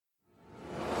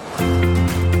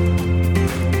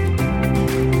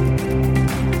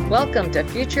Welcome to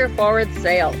Future Forward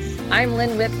Sales. I'm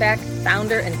Lynn Whitbeck,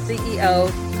 founder and CEO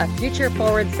of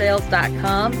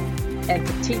FutureForwardSales.com and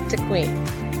Petite to Queen.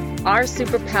 Our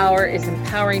superpower is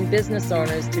empowering business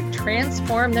owners to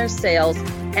transform their sales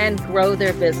and grow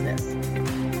their business.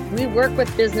 We work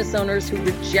with business owners who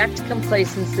reject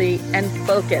complacency and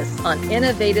focus on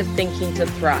innovative thinking to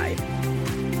thrive.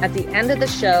 At the end of the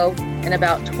show, in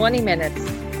about 20 minutes,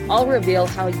 I'll reveal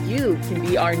how you can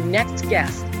be our next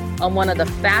guest on one of the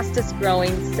fastest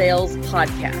growing sales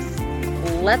podcasts.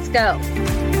 Let's go.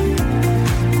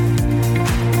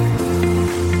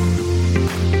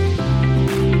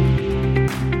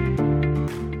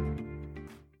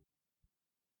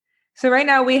 So right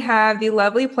now we have the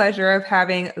lovely pleasure of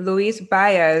having Luis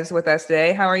Baez with us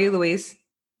today. How are you, Luis?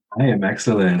 I am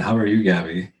excellent. How are you,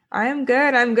 Gabby? I'm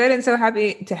good. And so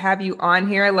happy to have you on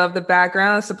here. I love the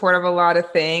background, the support of a lot of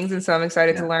things. And so I'm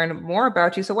excited to learn more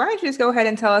about you. So why don't you just go ahead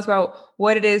and tell us about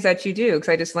what it is that you do? Because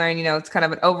I just learned, it's kind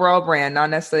of an overall brand, not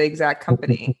necessarily the exact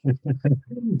company.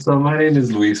 So my name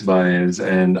is Luis Baez,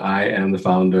 and I am the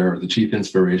founder or the Chief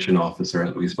Inspiration Officer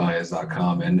at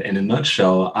LuisBaez.com. And in a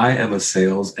nutshell, I am a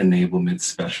sales enablement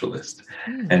specialist.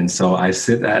 And so I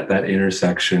sit at that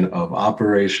intersection of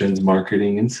operations,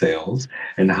 marketing, and sales,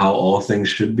 and how all things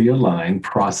should be aligned,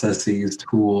 processes,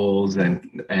 tools,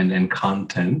 and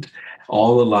content,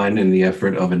 all aligned in the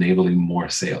effort of enabling more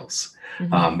sales.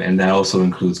 And that also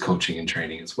includes coaching and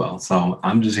training as well. So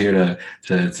I'm just here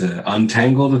to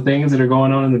untangle the things that are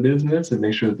going on in the business and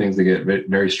make sure that things get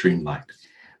very streamlined.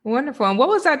 Wonderful. And what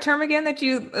was that term again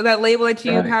that label that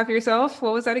you have for yourself?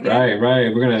 What was that again?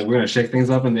 Right. We're gonna shake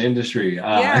things up in the industry.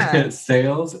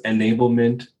 Sales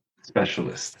enablement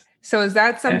specialist. So is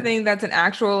that something that's an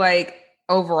actual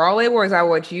overall label, or is that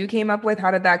what you came up with? How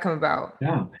did that come about?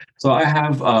 Yeah. So I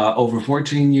have over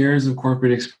 14 years of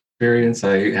corporate experience.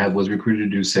 I was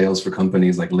recruited to do sales for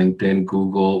companies like LinkedIn,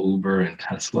 Google, Uber, and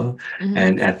Tesla.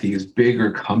 And at these bigger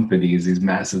companies, these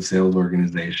massive sales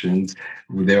organizations,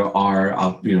 there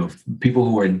are people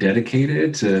who are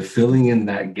dedicated to filling in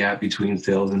that gap between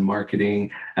sales and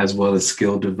marketing, as well as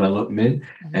skill development.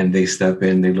 And they step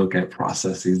in, they look at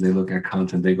processes, they look at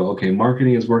content, they go, okay,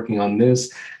 marketing is working on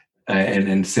this.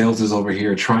 And sales is over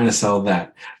here trying to sell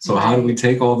that. So how do we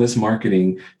take all this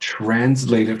marketing,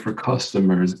 translate it for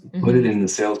customers, put it in the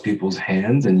salespeople's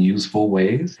hands in useful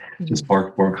ways to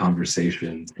spark more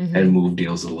conversations and move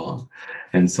deals along?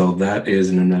 And so that is,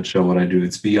 in a nutshell, what I do.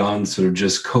 It's beyond sort of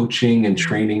just coaching and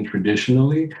training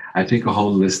traditionally. I take a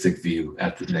holistic view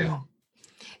at the sale.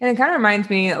 And it kind of reminds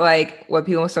me what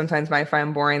people sometimes might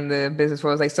find boring in the business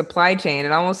world is supply chain.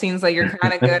 It almost seems like you're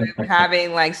kind of good at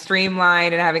having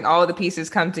streamlined and having all the pieces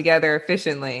come together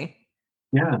efficiently.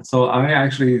 Yeah. So I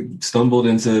actually stumbled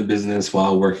into business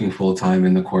while working full time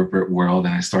in the corporate world.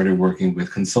 And I started working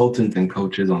with consultants and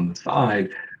coaches on the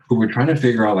side who were trying to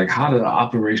figure out how to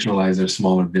operationalize their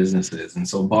smaller businesses. And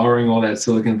so borrowing all that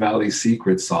Silicon Valley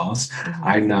secret sauce,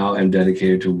 I now am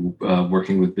dedicated to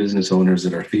working with business owners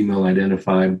that are female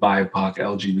identified, BIPOC,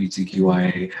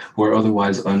 LGBTQIA, who are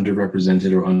otherwise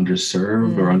underrepresented or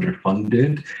underserved or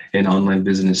underfunded in online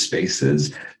business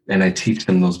spaces. And I teach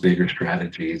them those bigger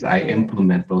strategies. I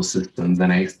implement those systems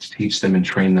and I teach them and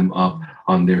train them up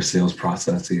on their sales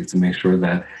processes to make sure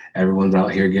that everyone's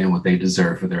out here getting what they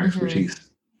deserve for their expertise.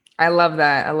 I love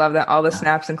that. All the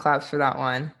snaps and claps for that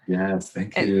one. Yes,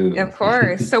 thank you. And of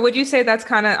course. So would you say that's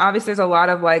kind of, obviously there's a lot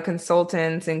of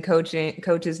consultants and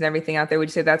coaches and everything out there. Would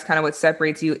you say that's kind of what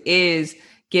separates you, is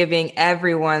giving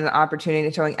everyone the opportunity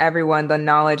and showing everyone the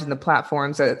knowledge and the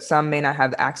platforms that some may not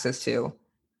have access to?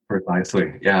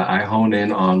 Precisely. Yeah, I hone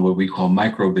in on what we call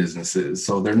micro businesses.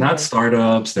 So they're not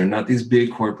startups. They're not these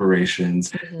big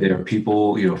corporations. They are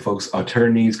people, folks,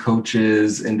 attorneys,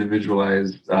 coaches,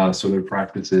 individualized sort of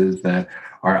practices that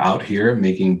are out here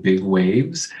making big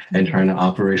waves and trying to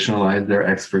operationalize their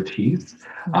expertise.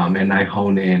 And I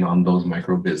hone in on those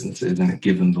micro businesses and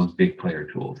give them those big player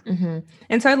tools.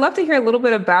 And so I'd love to hear a little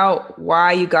bit about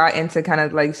why you got into kind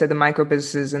of, like you said, the micro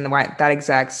businesses and that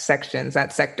exact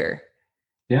that sector.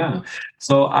 Yeah.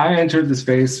 So I entered the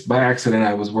space by accident.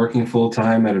 I was working full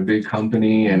time at a big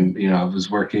company and,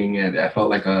 I felt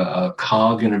like a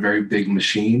cog in a very big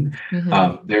machine.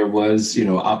 There was,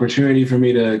 opportunity for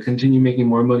me to continue making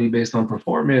more money based on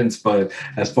performance. But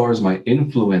as far as my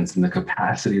influence and the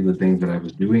capacity of the things that I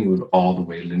was doing, it was all the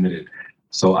way limited.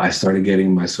 So I started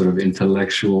getting my sort of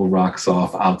intellectual rocks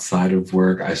off outside of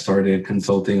work. I started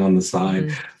consulting on the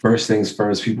side. First things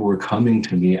first, people were coming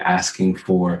to me asking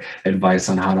for advice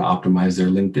on how to optimize their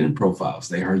LinkedIn profiles.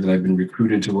 They heard that I've been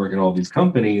recruited to work at all these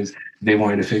companies. They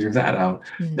wanted to figure that out.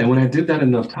 And when I did that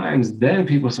enough times, then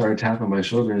people started tapping my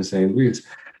shoulder and saying, Luis,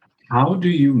 how do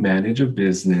you manage a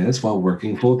business while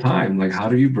working full time? Like, how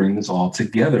do you bring this all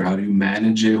together? How do you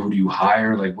manage it? Who do you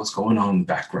hire? Like, what's going on in the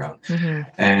background?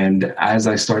 And as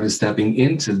I started stepping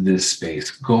into this space,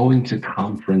 going to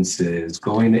conferences,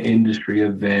 going to industry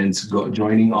events,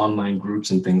 joining online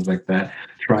groups and things like that,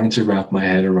 trying to wrap my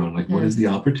head around, like, what is the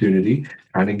opportunity?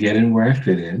 Trying to get in where I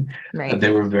fit in.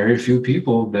 There were very few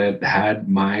people that had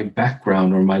my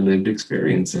background or my lived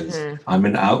experiences. I'm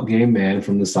an out gay man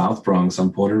from the South Bronx.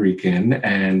 I'm Puerto Rican,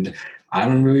 and I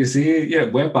don't really see it. Yeah,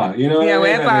 huepa, you know? Yeah,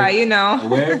 huepa, you know.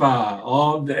 Huepa,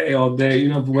 all day, you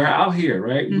know, we're out here,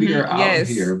 right? We are out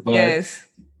here. But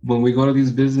when we go to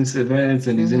these business events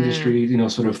and these industry, you know,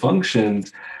 sort of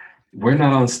functions, we're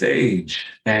not on stage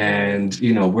and,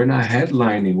 you know, we're not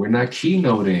headlining, we're not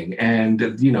keynoting.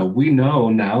 And, you know, we know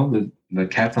now that the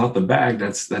cat's out the bag,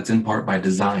 that's in part by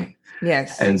design.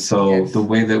 And so the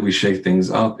way that we shake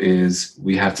things up is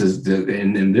we have to,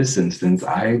 in this instance,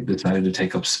 I decided to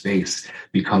take up space,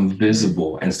 become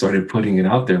visible, and started putting it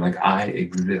out there like I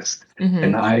exist.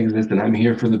 And I exist, and I'm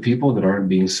here for the people that aren't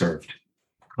being served.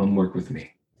 Come work with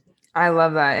me. I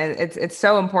love that. And it's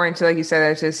so important to, like you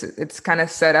said, it's kind of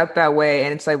set up that way.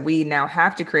 And it's like, we now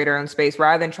have to create our own space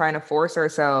rather than trying to force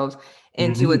ourselves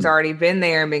into what's already been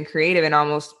there and been creative and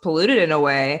almost polluted in a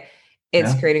way.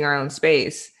 It's creating our own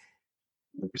space.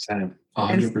 100%.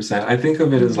 I think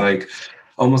of it as like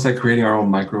almost like creating our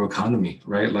own microeconomy,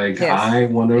 right? Like I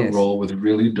want to roll with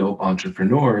really dope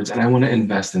entrepreneurs, and I want to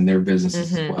invest in their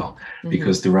businesses as well,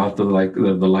 because throughout the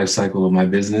life cycle of my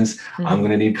business, I'm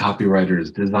going to need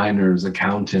copywriters, designers,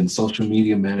 accountants, social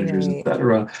media managers,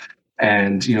 etc.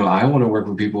 And, you know, I want to work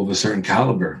with people of a certain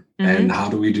caliber. And how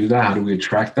do we do that? How do we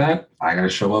attract that? I got to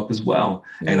show up as well.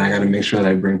 And I got to make sure that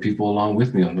I bring people along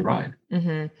with me on the ride.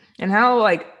 And how,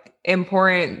 like,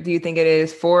 important do you think it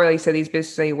is for, like you said, these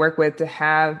businesses that you work with to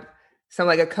have some,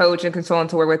 like a coach and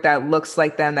consultant to work with that looks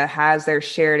like them, that has their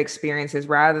shared experiences,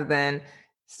 rather than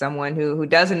someone who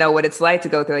doesn't know what it's like to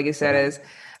go through, like you said, as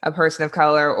a person of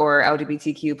color or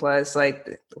LGBTQ plus?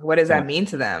 Like, what does that mean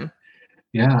to them?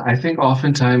 Yeah, I think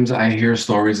oftentimes I hear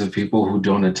stories of people who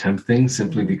don't attempt things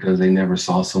simply because they never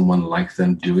saw someone like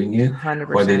them doing it,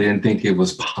 100%. or they didn't think it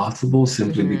was possible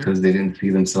simply because they didn't see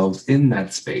themselves in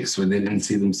that space, or they didn't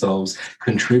see themselves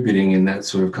contributing in that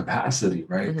sort of capacity,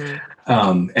 right?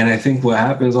 And I think what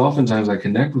happens oftentimes, I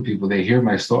connect with people, they hear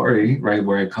my story, right,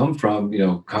 where I come from, you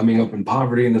know, coming up in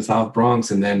poverty in the South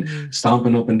Bronx and then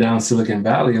stomping up and down Silicon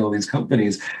Valley, all these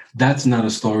companies. That's not a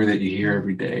story that you hear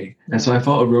every day. And so I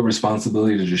felt a real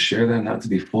responsibility to just share that, not to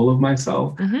be full of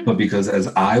myself, but because as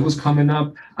I was coming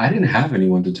up, I didn't have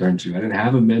anyone to turn to. I didn't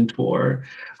have a mentor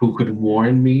who could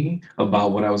warn me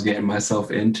about what I was getting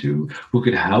myself into, who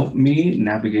could help me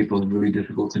navigate those really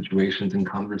difficult situations and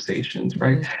conversations,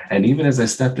 right? And even as I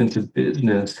stepped into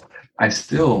business, I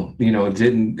still, you know,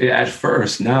 didn't at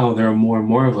first. Now there are more and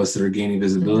more of us that are gaining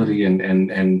visibility,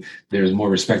 and there's more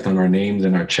respect on our names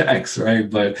and our checks, right?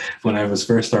 But when I was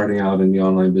first starting out in the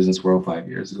online business world 5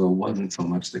 years ago, it wasn't so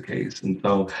much the case. And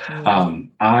so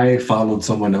I followed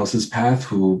someone else's path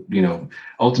who, you know,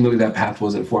 ultimately that path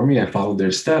wasn't for me. I followed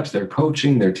their steps, their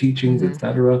coaching, their teachings,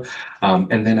 etc.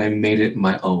 And then I made it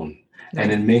my own. And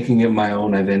in making it my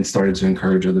own, I then started to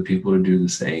encourage other people to do the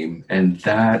same. And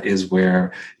that is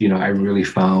where, you know, I really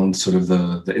found sort of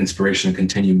the inspiration to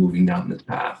continue moving down this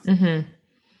path.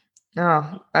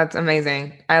 Oh, that's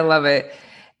amazing. I love it.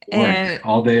 And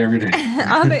all day, every day.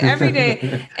 All day, every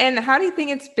day. And how do you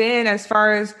think it's been as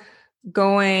far as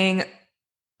going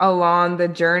along the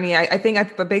journey? I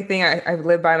think the big thing I've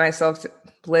lived by myself,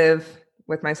 live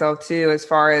with myself too, as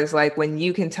far as like when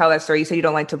you can tell that story. You said you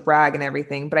don't like to brag and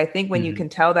everything, but I think when you can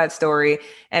tell that story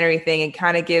and everything, and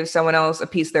kind of give someone else a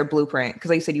piece of their blueprint, because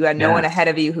like you said, you had no one ahead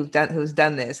of you who's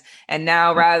done this, and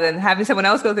now rather than having someone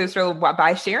else go through this story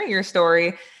by sharing your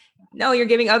story, no, you're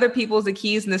giving other people the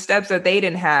keys and the steps that they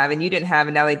didn't have and you didn't have,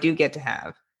 and now they do get to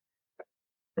have.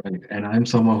 Right. And I'm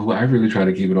someone who I really try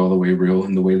to keep it all the way real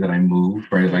in the way that I move,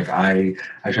 right? Like I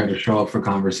try to show up for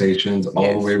conversations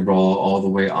all the way raw, all the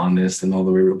way honest, and all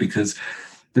the way real, because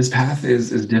this path is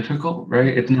difficult,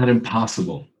 right? It's not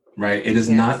impossible, right? It is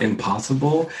not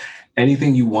impossible.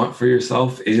 Anything you want for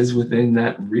yourself is within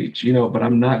that reach, you know, but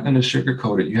I'm not going to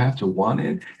sugarcoat it. You have to want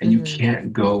it, and you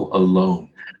can't go alone.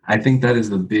 I think that is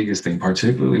the biggest thing,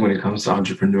 particularly when it comes to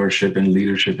entrepreneurship and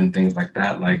leadership and things like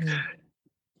that. Like,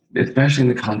 especially in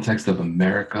the context of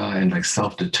America and like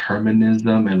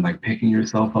self-determinism and like picking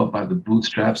yourself up by the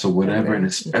bootstraps or whatever. And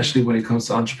especially when it comes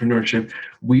to entrepreneurship,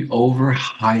 we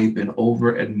overhype and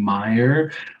over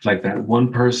admire like that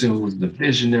one person who's the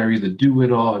visionary, the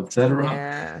do-it-all, etc.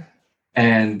 Yeah.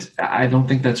 And I don't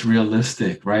think that's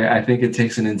realistic, right? I think it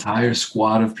takes an entire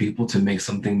squad of people to make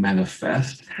something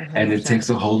manifest. 100%. And it takes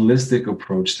a holistic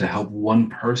approach to help one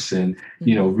person,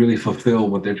 really fulfill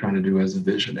what they're trying to do as a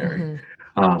visionary.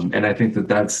 And I think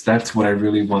that's what I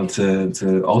really want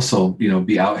to also,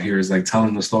 be out here is like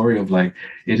telling the story of like,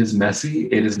 it is messy.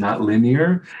 It is not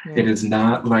linear. It is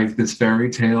not like this fairy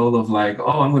tale of like,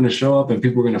 oh, I'm going to show up and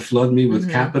people are going to flood me with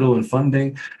capital and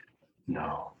funding.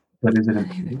 No. But is it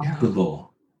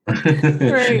impossible?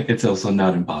 Right. It's also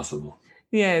not impossible.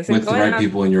 Yes. With the right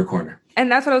people in your corner.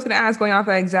 And that's what I was going to ask, going off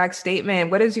that exact statement.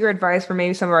 What is your advice for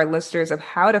maybe some of our listeners of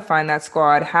how to find that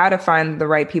squad, how to find the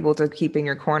right people to keep in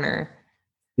your corner?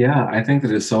 Yeah, I think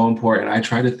that it's so important. I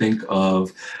try to think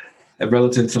of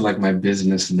relative to like my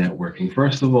business networking.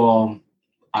 First of all,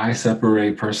 I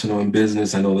separate personal and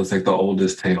business. I know that's like the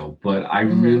oldest tale, but I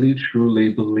really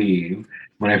truly believe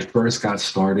when I first got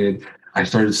started, I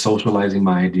started socializing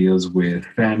my ideas with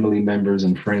family members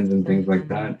and friends and things like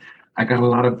that. I got a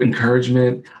lot of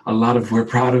encouragement, a lot of we're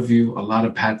proud of you, a lot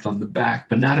of pats on the back,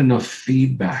 but not enough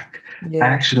feedback,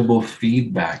 actionable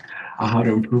feedback on how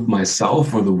to improve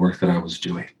myself or the work that I was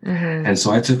doing. And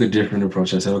so I took a different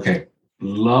approach. I said, okay,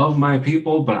 love my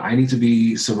people, but I need to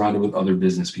be surrounded with other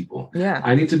business people. Yeah.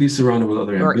 I need to be surrounded with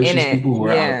other ambitious people who are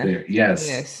out there.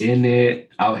 Yes. In it,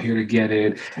 out here to get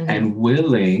it, and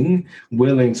willing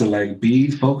to like be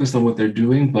focused on what they're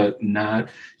doing, but not,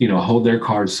 hold their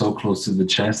cards so close to the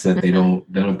chest that they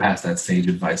don't pass that sage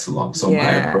advice along. So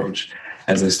my approach,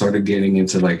 as I started getting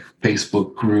into like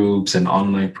Facebook groups and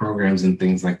online programs and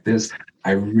things like this,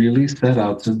 I really set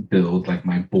out to build like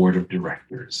my board of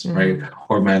directors, right?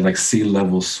 Or my like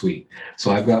C-level suite. So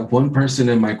I've got one person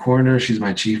in my corner. She's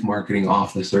my chief marketing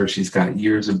officer. She's got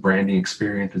years of branding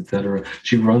experience, et cetera.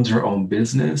 She runs her own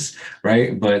business,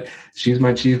 right? But she's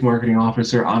my chief marketing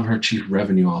officer. I'm her chief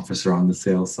revenue officer on the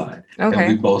sales side. And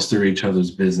we bolster each other's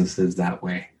businesses that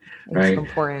way. Right. That's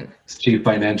important. Chief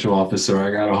financial officer.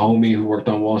 I got a homie who worked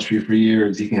on Wall Street for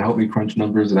years. He can help me crunch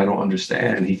numbers that I don't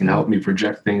understand. He can help me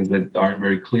project things that aren't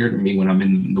very clear to me when I'm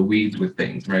in the weeds with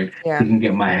things. Right. He can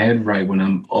get my head right when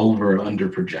I'm over or under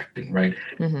projecting. Right.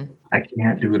 I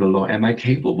can't do it alone. Am I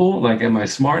capable? Like, am I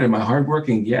smart? Am I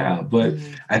hardworking? Yeah. But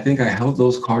I think I held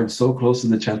those cards so close to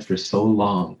the chest for so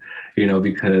long,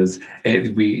 because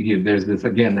there's this,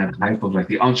 again, that type of like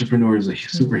the entrepreneur is a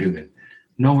superhuman.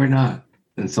 No, we're not.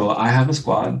 And so I have a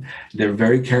squad. They're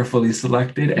very carefully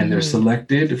selected, and they're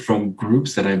selected from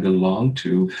groups that I belong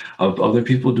to of other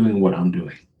people doing what I'm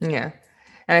doing. Yeah.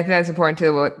 And I think that's important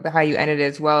too, how you ended it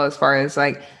as well, as far as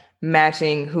like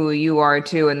matching who you are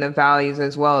too and the values,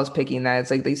 as well as picking that.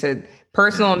 It's like they said,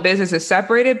 personal and business is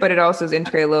separated, but it also is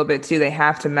integrated a little bit too. They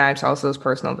have to match also those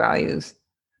personal values.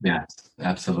 Yes,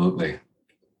 absolutely.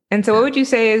 And so what would you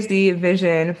say is the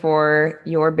vision for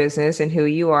your business and who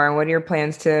you are, and what are your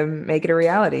plans to make it a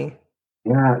reality?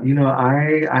 Yeah,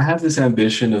 I have this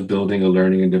ambition of building a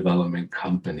learning and development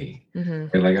company.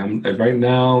 And like I'm right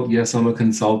now, yes, I'm a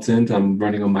consultant. I'm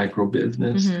running a micro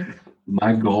business.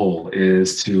 My goal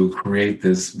is to create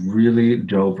this really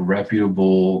dope,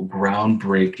 reputable,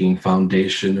 groundbreaking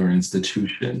foundation or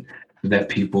institution that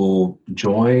people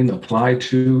join, apply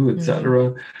to, et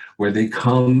cetera, where they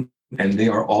come and they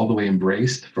are all the way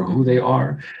embraced for who they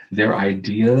are. Their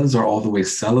ideas are all the way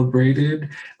celebrated,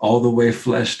 all the way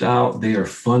fleshed out. They are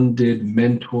funded,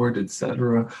 mentored, et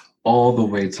cetera, all the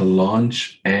way to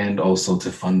launch and also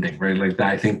to funding, right? Like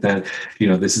that, I think that,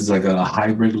 this is like a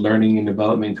hybrid learning and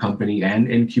development company and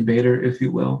incubator, if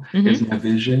you will, is my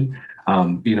vision.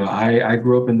 I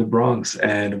grew up in the Bronx,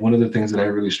 and one of the things that I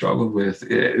really struggled with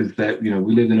is that,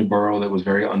 we lived in a borough that was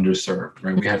very underserved,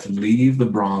 right? We had to leave the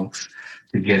Bronx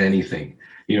to get anything.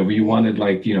 You wanted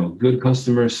like, good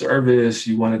customer service,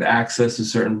 you wanted access to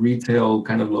certain retail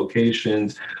kind of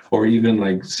locations, or even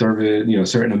like service,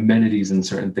 certain amenities and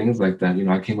certain things like that.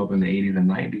 I came up in the 80s and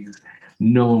 90s.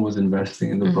 No one was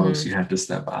investing in the Bronx. You had to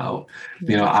step out.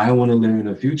 I want to live in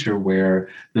a future where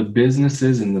the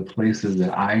businesses and the places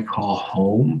that I call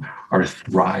home are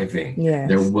thriving.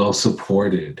 They're well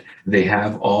supported. They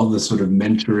have all the sort of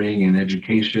mentoring and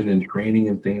education and training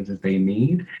and things that they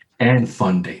need, and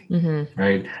funding,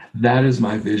 right? That is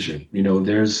my vision.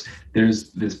 There's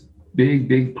this big,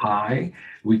 big pie.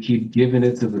 We keep giving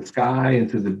it to the sky and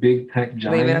to the big tech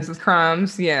giants. Leaving us with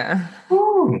crumbs. Yeah.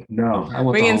 Ooh, no, I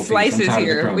want we the getting whole slices piece.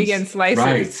 here. We getting slices.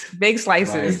 Right. Big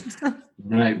slices.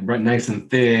 Right, nice and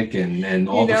thick, and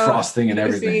all the frosting and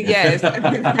everything. Yes,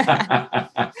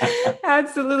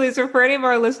 absolutely. So, for any of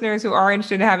our listeners who are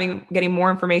interested in getting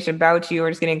more information about you or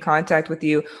just getting in contact with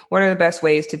you, what are the best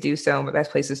ways to do so and the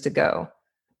best places to go?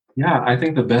 Yeah, I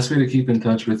think the best way to keep in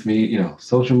touch with me,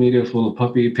 social media full of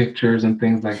puppy pictures and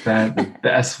things like that. The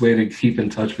best way to keep in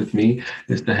touch with me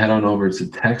is to head on over to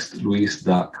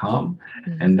textluis.com.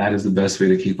 And that is the best way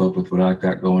to keep up with what I've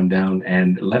got going down.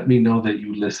 And let me know that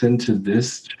you listened to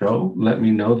this show. Let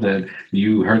me know that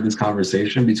you heard this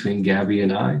conversation between Gabby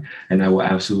and I will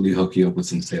absolutely hook you up with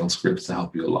some sales scripts to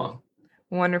help you along.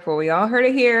 Wonderful. We all heard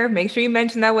it here. Make sure you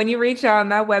mention that when you reach out on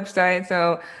that website.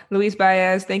 So Luis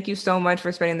Baez, thank you so much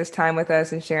for spending this time with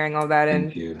us and sharing all that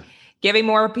and giving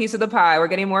more piece of the pie. We're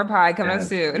getting more pie coming up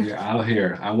soon. You're out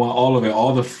here. I want all of it,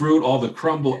 all the fruit, all the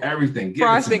crumble, everything.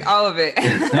 Frosting, all of it.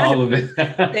 All of it.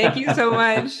 Thank you so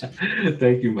much.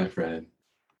 Thank you, my friend.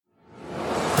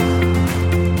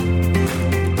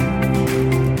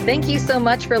 Thank you so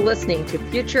much for listening to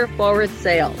Future Forward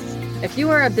Sales. If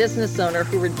you are a business owner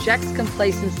who rejects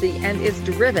complacency and is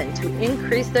driven to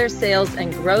increase their sales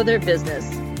and grow their business,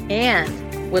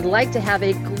 and would like to have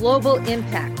a global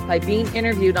impact by being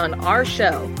interviewed on our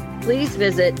show, please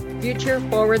visit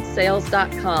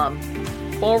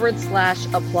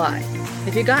futureforwardsales.com/apply.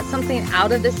 If you got something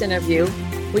out of this interview,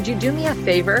 would you do me a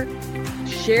favor?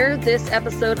 Share this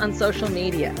episode on social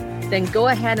media. Then go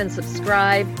ahead and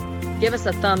subscribe, give us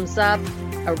a thumbs up,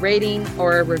 a rating,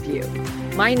 or a review.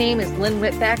 My name is Lynn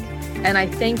Whitbeck, and I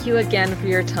thank you again for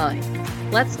your time.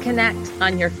 Let's connect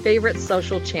on your favorite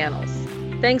social channels.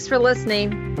 Thanks for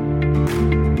listening.